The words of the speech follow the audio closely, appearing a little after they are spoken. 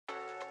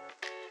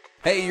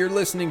Hey, you're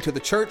listening to the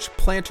Church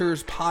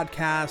Planters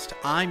Podcast.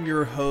 I'm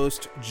your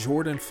host,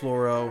 Jordan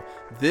Floro.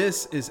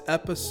 This is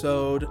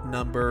episode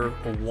number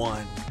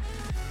 1.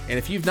 And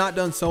if you've not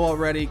done so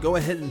already, go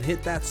ahead and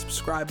hit that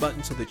subscribe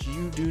button so that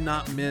you do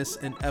not miss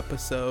an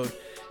episode.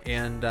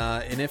 And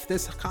if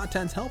this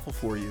content's helpful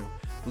for you,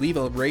 leave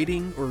a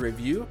rating or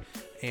review.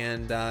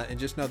 And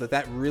just know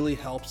that really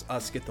helps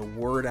us get the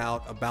word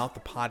out about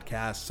the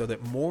podcast so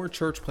that more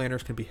church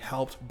planters can be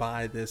helped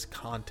by this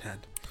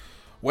content.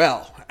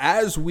 Well,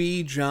 as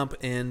we jump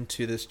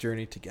into this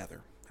journey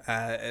together,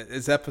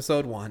 as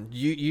episode 1,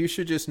 you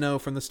should just know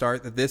from the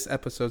start that this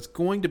episode's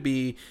going to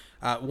be,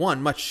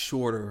 much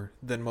shorter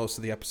than most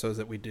of the episodes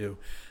that we do,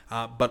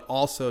 but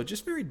also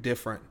just very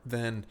different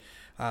than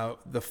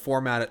the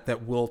format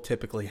that we'll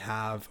typically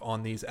have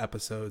on these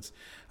episodes.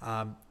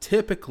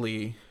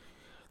 Typically,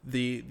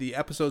 the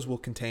episodes will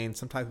contain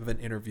some type of an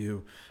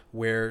interview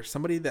where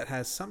somebody that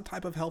has some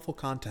type of helpful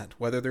content,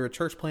 whether they're a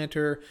church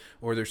planter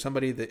or they're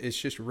somebody that is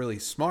just really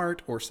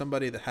smart or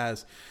somebody that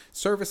has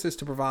services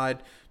to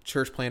provide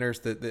church planters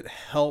that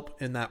help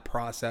in that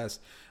process,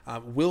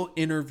 we'll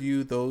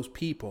interview those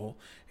people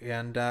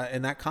and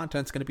that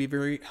content's going to be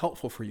very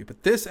helpful for you.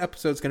 But this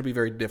episode is going to be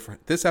very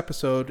different. This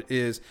episode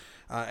is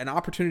an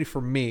opportunity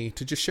for me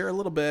to just share a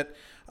little bit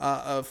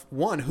of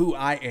one, who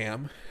I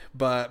am,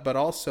 but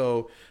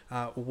also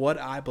what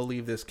I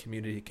believe this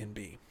community can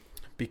be.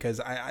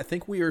 Because I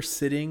think we are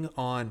sitting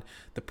on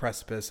the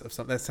precipice of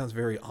something. That sounds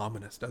very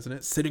ominous, doesn't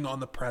it? Sitting on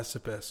the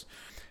precipice.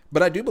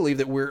 But I do believe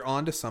that we're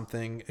onto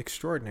something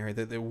extraordinary,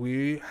 that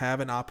we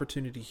have an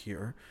opportunity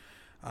here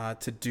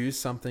to do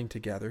something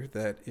together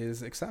that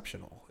is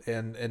exceptional.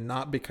 And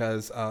not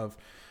because of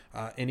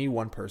any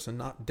one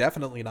person,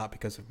 definitely not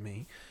because of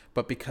me,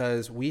 but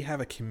because we have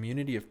a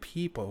community of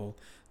people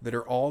that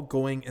are all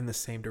going in the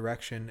same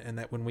direction, and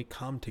that when we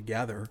come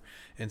together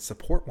and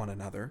support one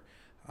another,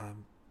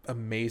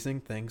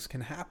 amazing things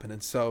can happen.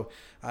 And so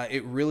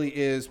it really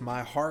is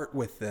my heart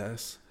with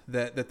this,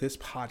 that this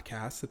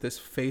podcast, that this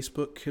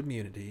Facebook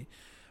community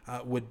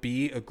would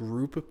be a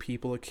group of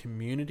people, a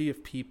community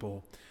of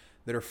people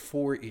that are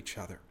for each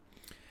other.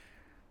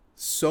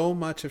 So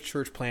much of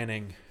church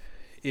planning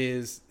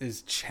is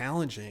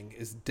challenging,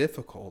 is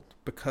difficult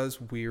because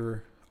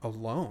we're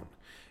alone.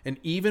 And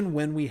even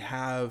when we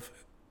have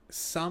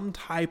some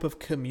type of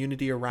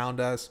community around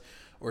us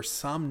or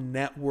some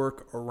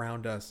network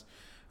around us,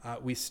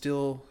 we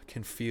still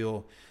can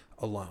feel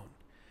alone.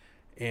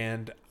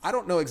 And I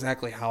don't know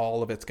exactly how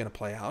all of it's going to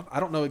play out. I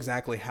don't know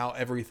exactly how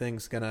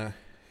everything's going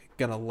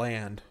to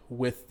land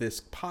with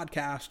this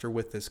podcast or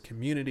with this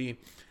community.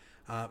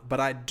 But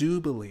I do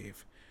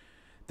believe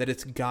that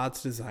it's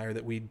God's desire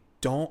that we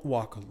don't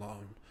walk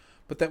alone,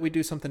 but that we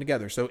do something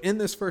together. So in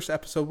this first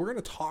episode, we're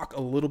going to talk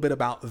a little bit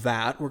about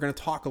that. We're going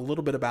to talk a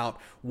little bit about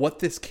what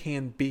this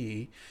can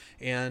be,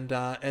 and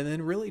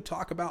then really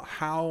talk about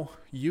how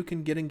you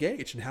can get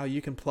engaged and how you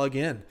can plug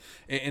in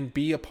and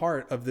be a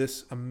part of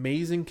this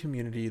amazing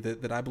community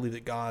that I believe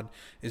that God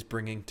is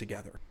bringing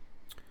together.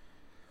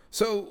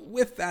 So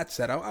with that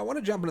said, I want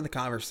to jump into the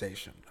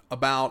conversation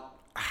about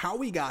how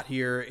we got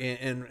here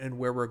and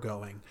where we're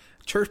going.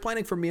 Church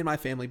planning for me and my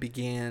family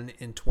began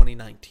in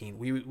 2019.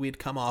 We'd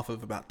come off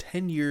of about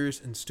 10 years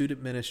in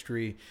student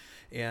ministry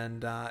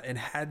and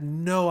had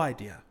no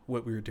idea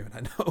what we were doing.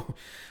 I know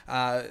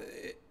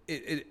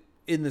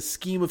in the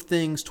scheme of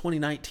things,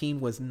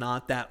 2019 was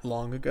not that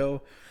long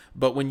ago.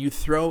 But when you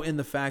throw in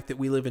the fact that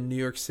we live in New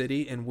York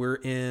City and we're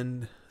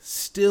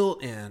still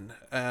in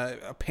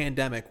a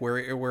pandemic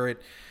where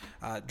it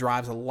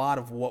drives a lot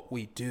of what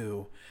we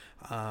do,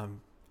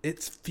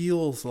 it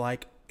feels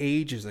like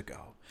ages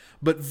ago.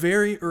 But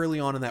very early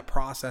on in that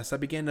process, I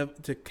began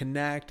to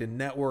connect and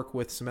network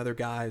with some other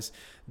guys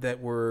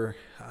that were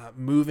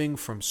moving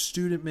from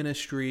student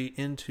ministry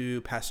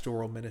into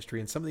pastoral ministry.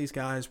 And some of these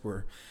guys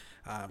were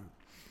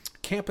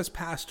campus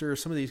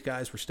pastors. Some of these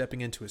guys were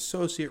stepping into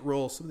associate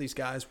roles. Some of these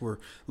guys were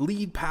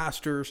lead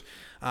pastors.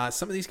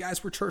 Some of these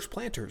guys were church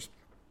planters.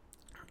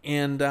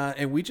 And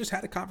we just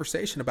had a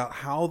conversation about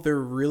how there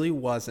really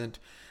wasn't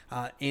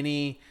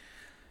any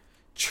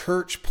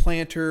church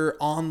planter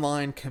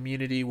online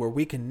community where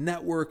we can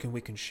network and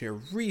we can share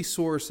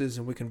resources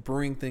and we can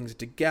bring things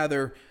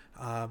together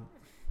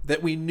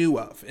that we knew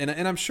of.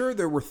 And I'm sure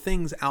there were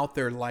things out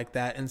there like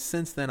that. And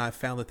since then, I've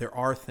found that there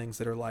are things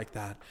that are like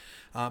that.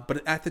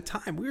 But at the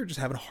time, we were just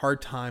having a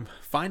hard time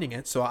finding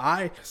it. So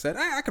I said,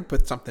 I could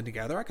put something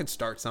together. I can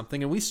start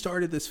something. And we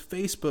started this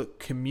Facebook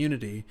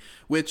community,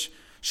 which,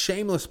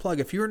 shameless plug,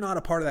 if you're not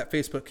a part of that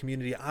Facebook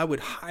community, I would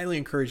highly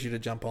encourage you to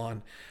jump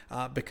on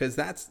because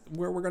that's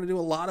where we're going to do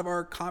a lot of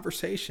our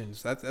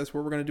conversations. That's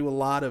where we're going to do a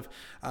lot of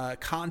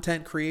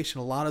content creation.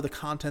 A lot of the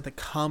content that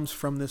comes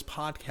from this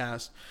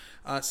podcast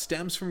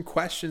stems from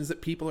questions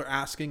that people are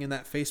asking in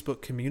that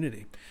Facebook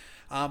community.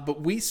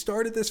 But we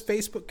started this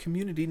Facebook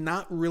community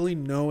not really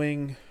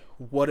knowing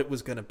what it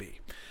was going to be.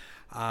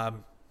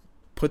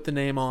 Put the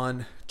name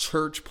on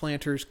Church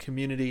Planters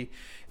Community,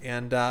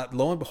 and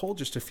lo and behold,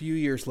 just a few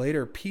years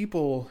later,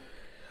 people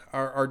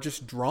are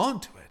just drawn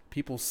to it.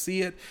 People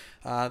see it.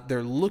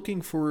 They're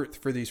looking for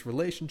these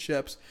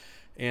relationships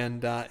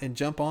and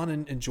jump on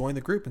and join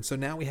the group. And so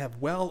now we have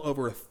well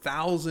over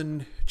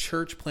 1,000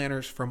 church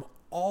planters from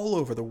all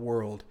over the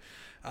world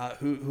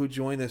who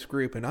join this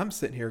group. And I'm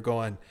sitting here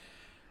going,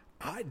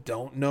 I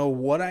don't know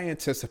what I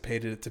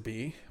anticipated it to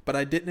be, but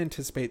I didn't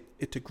anticipate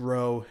it to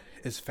grow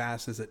as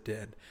fast as it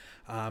did.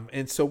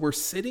 And so we're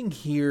sitting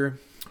here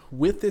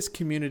with this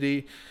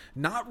community,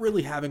 not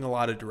really having a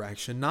lot of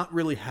direction, not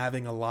really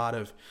having a lot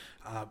of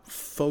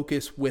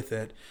focus with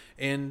it.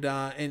 And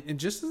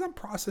just as I'm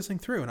processing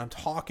through and I'm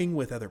talking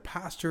with other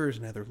pastors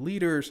and other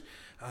leaders,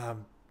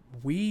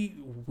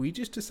 we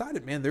just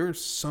decided, man,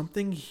 there's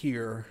something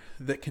here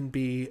that can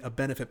be a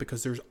benefit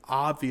because there's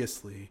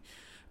obviously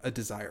a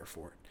desire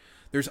for it.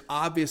 There's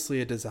obviously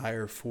a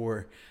desire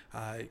for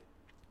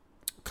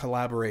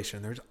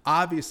collaboration. There's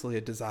obviously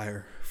a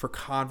desire for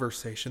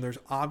conversation. There's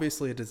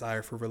obviously a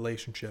desire for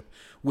relationship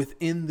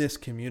within this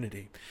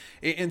community.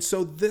 And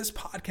so this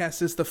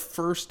podcast is the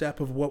first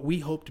step of what we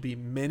hope to be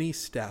many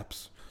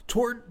steps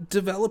toward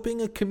developing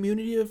a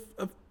community of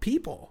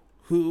people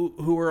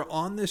who are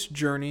on this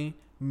journey,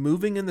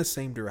 moving in the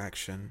same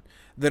direction,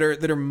 that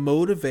are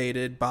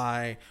motivated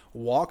by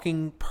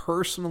walking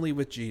personally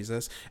with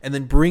Jesus and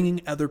then bringing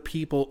other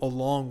people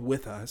along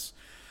with us,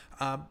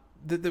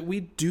 that we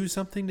do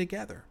something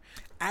together.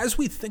 As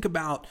we think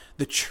about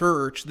the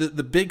church,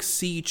 the Big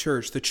C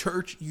church, the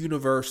church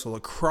universal,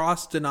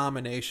 across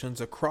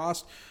denominations,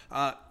 across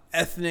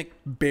ethnic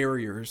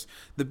barriers,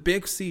 the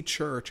Big C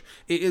church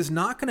is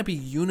not going to be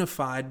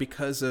unified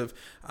because of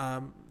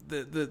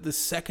the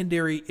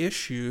secondary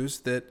issues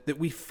that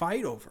we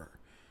fight over.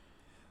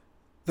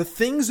 The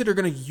things that are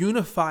going to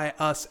unify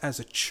us as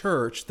a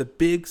church, the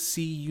Big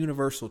C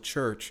universal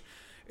church,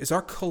 is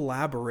our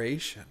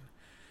collaboration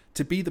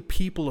to be the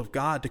people of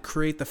God, to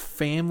create the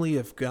family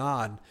of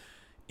God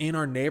in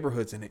our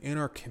neighborhoods and in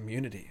our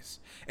communities.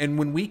 And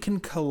when we can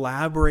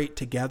collaborate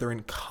together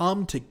and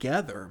come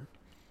together,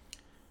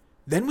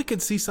 then we can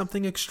see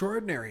something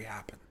extraordinary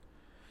happen.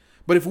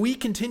 But if we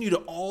continue to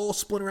all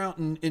splinter out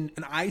and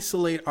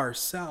isolate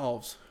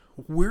ourselves,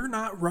 we're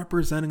not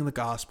representing the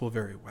gospel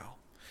very well.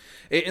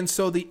 And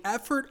so the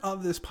effort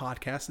of this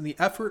podcast and the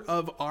effort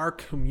of our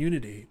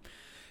community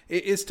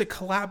is to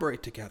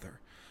collaborate together,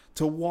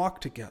 to walk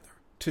together,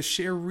 to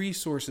share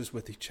resources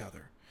with each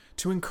other,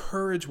 to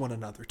encourage one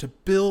another, to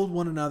build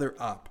one another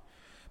up.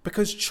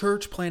 Because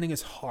church planting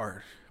is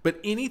hard, but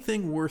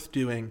anything worth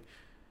doing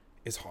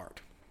is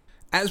hard.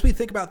 As we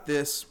think about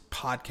this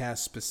podcast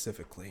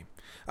specifically,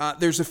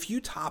 there's a few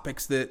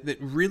topics that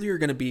really are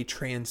going to be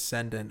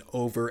transcendent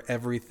over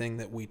everything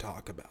that we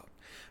talk about.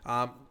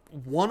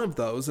 One of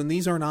those, and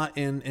these are not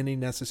in any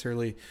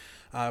necessarily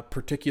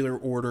particular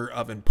order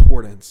of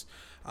importance,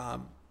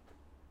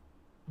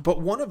 but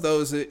one of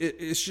those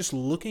is just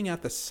looking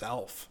at the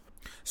self.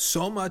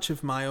 So much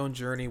of my own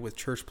journey with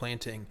church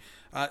planting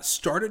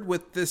started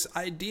with this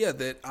idea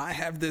that I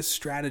have this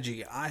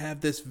strategy, I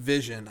have this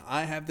vision,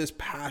 I have this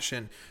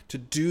passion to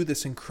do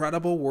this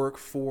incredible work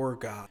for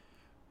God.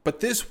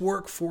 But this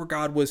work for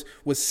God was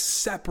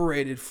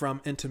separated from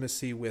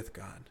intimacy with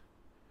God.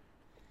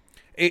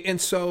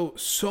 And so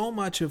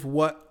much of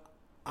what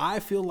I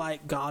feel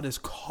like God is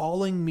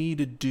calling me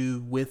to do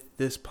with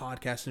this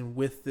podcast and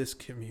with this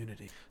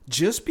community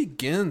just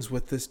begins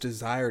with this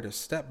desire to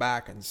step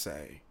back and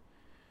say,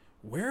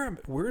 where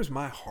is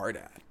my heart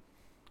at?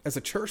 As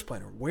a church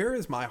planter, where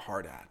is my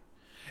heart at?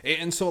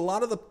 And so a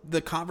lot of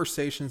the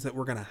conversations that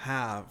we're going to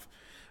have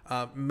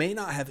may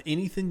not have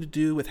anything to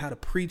do with how to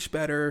preach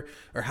better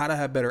or how to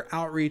have better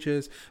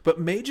outreaches, but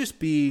may just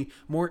be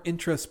more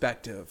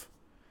introspective,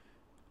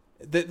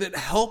 that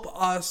help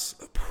us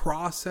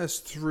process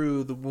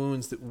through the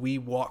wounds that we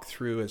walk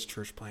through as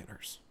church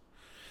planters.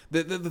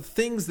 The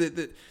things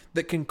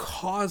that can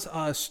cause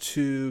us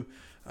to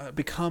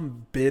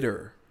become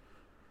bitter,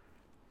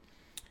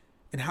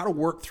 and how to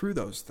work through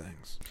those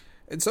things.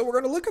 And so we're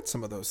going to look at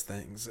some of those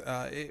things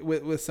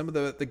with some of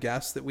the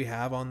guests that we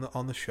have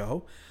on the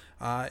show.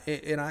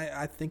 And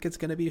I think it's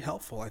going to be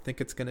helpful. I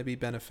think it's going to be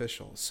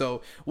beneficial.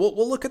 So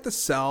we'll look at the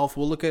self.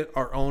 We'll look at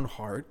our own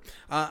heart.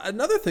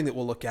 Another thing that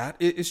we'll look at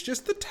is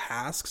just the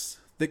tasks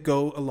that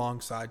go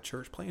alongside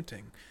church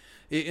planting.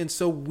 And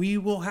so we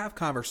will have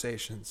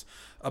conversations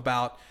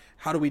about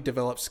how do we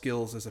develop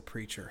skills as a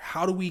preacher?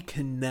 How do we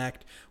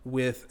connect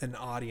with an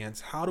audience?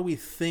 How do we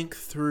think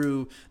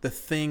through the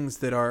things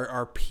that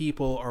our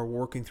people are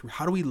working through?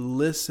 How do we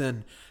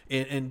listen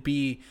and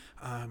be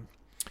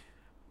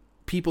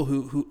people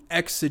who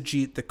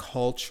exegete the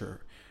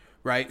culture,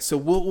 right? So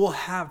we'll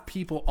have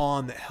people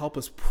on that help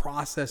us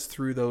process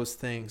through those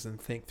things and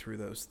think through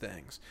those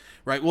things,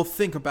 right? We'll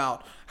think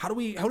about how do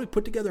we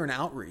put together an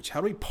outreach?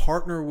 How do we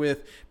partner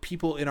with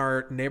people in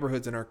our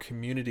neighborhoods and our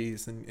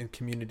communities and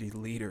community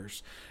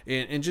leaders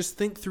and just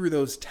think through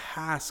those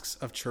tasks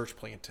of church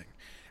planting?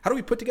 How do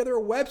we put together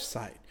a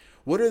website?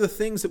 What are the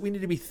things that we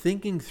need to be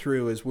thinking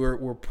through as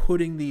we're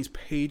putting these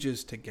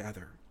pages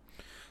together?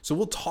 So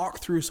we'll talk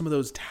through some of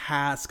those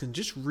tasks and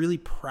just really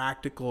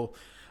practical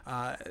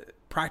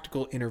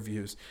practical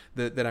interviews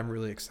that I'm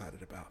really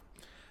excited about.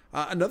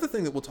 Another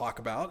thing that we'll talk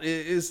about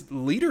is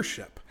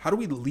leadership. How do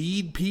we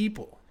lead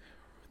people?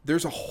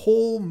 There's a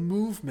whole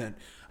movement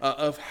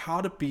of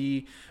how to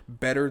be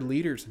better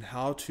leaders and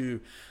how to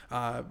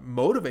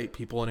motivate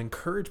people and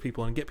encourage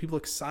people and get people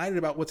excited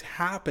about what's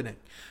happening.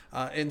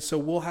 And so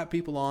we'll have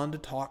people on to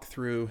talk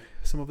through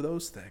some of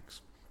those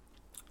things.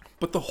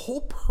 But the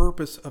whole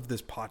purpose of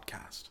this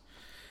podcast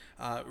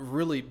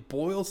really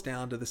boils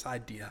down to this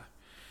idea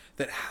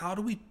that how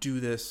do we do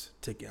this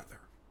together?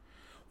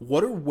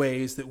 What are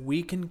ways that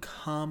we can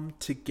come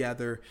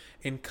together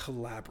and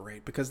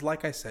collaborate? Because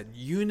like I said,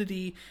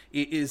 unity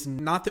is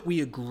not that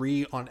we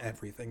agree on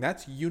everything.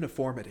 That's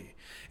uniformity.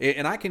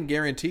 And I can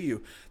guarantee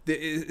you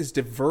that as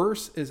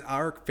diverse as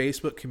our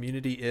Facebook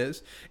community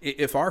is,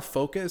 if our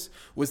focus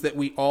was that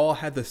we all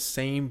had the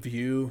same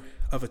view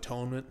of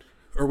atonement,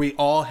 or we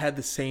all had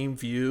the same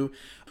view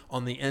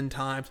on the end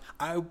times,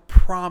 I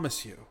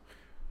promise you,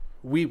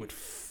 we would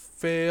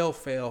fail.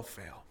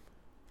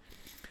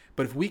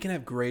 But if we can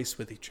have grace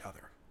with each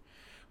other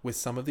with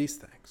some of these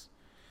things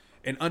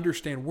and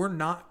understand we're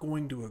not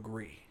going to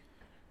agree,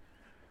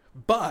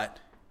 but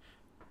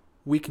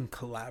we can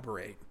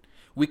collaborate,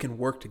 we can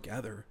work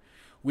together,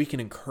 we can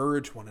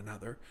encourage one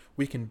another,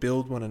 we can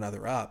build one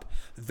another up.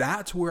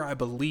 That's where I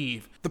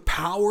believe the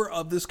power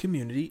of this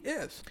community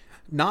is.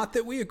 Not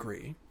that we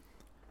agree,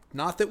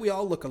 not that we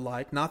all look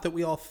alike, not that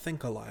we all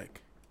think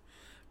alike,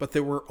 but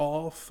that we're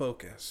all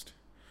focused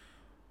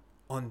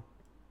on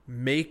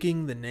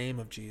making the name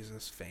of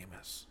Jesus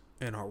famous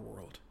in our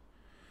world.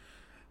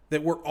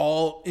 That we're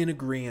all in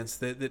agreement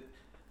that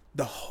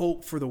the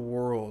hope for the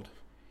world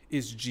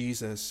is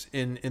Jesus,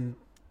 and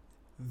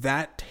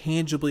that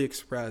tangibly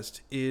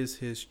expressed is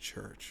his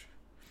church.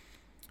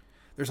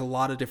 There's a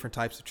lot of different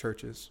types of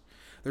churches.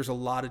 There's a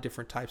lot of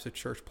different types of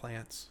church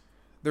plants.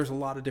 There's a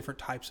lot of different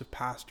types of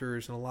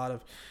pastors and a lot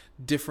of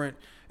different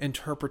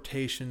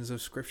interpretations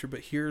of Scripture. But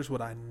here's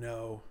what I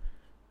know.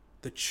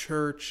 The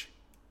church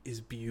is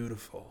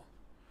beautiful.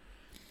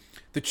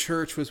 The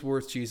church was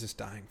worth Jesus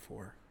dying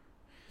for.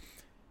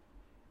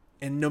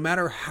 And no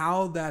matter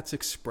how that's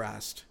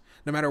expressed,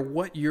 no matter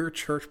what your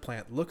church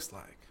plant looks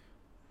like,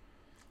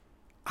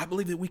 I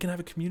believe that we can have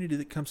a community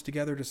that comes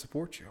together to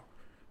support you.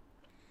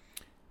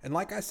 And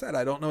like I said,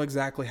 I don't know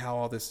exactly how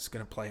all this is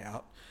going to play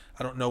out.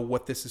 I don't know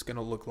what this is going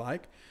to look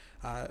like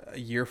a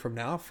year from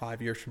now,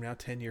 5 years from now,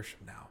 10 years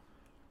from now.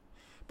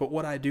 But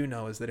what I do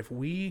know is that if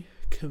we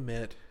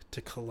commit to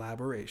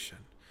collaboration,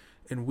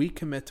 and we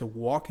commit to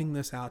walking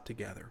this out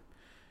together,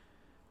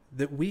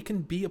 that we can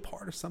be a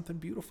part of something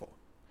beautiful.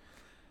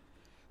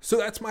 So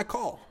that's my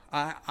call.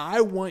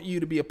 I want you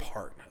to be a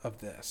part of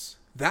this.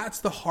 That's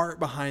the heart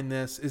behind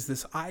this, is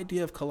this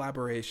idea of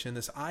collaboration,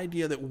 this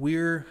idea that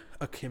we're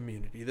a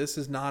community. This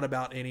is not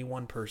about any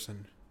one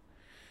person.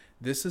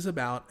 This is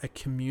about a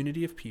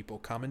community of people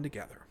coming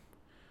together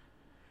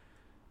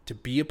to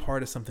be a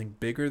part of something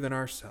bigger than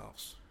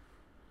ourselves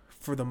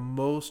for the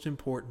most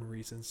important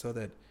reason, so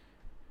that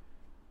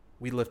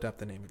we lift up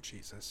the name of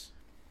Jesus.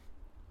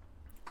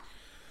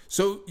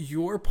 So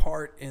your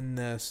part in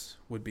this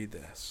would be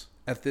this.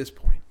 At this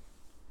point,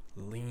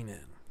 lean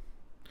in.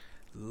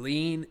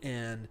 Lean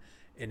in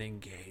and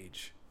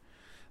engage.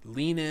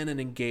 Lean in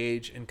and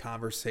engage in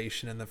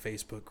conversation in the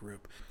Facebook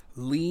group.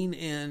 Lean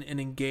in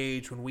and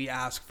engage when we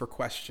ask for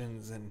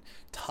questions and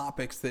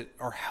topics that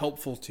are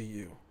helpful to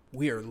you.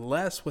 We are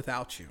less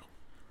without you.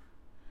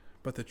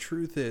 But the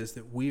truth is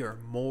that we are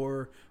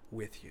more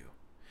with you.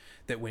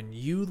 That when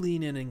you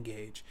lean in and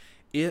engage,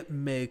 it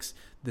makes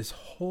this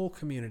whole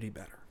community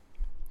better.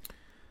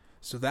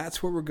 So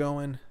that's where we're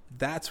going.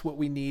 That's what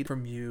we need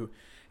from you.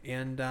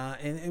 And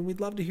we'd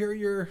love to hear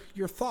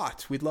your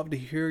thoughts. We'd love to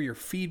hear your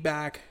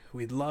feedback.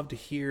 We'd love to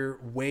hear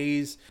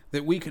ways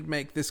that we could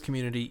make this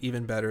community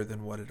even better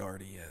than what it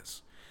already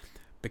is.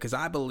 Because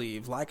I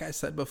believe, like I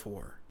said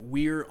before,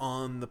 we're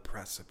on the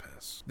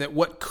precipice. That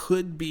what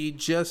could be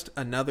just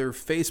another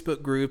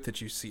Facebook group that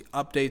you see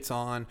updates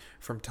on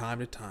from time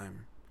to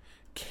time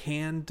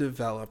can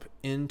develop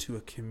into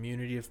a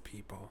community of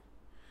people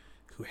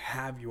who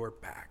have your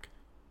back.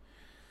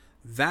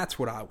 That's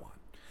what I want.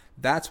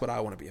 That's what I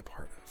want to be a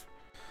part of.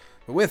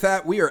 But with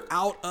that, we are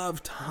out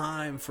of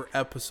time for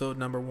episode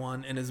number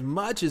 1. And as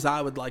much as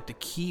I would like to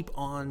keep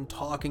on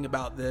talking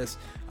about this,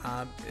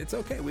 it's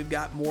okay. We've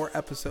got more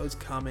episodes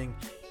coming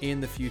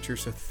in the future.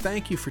 So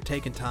thank you for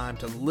taking time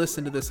to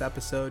listen to this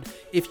episode.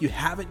 If you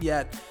haven't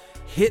yet,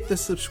 hit the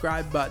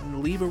subscribe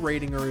button, leave a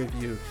rating or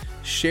review,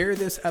 share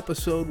this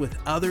episode with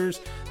others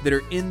that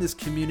are in this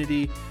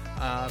community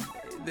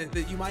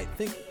that you might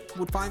think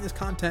would find this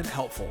content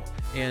helpful.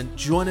 And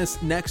join us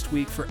next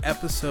week for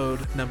episode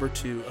number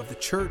 2 of the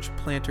Church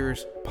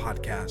Planters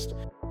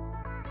Podcast.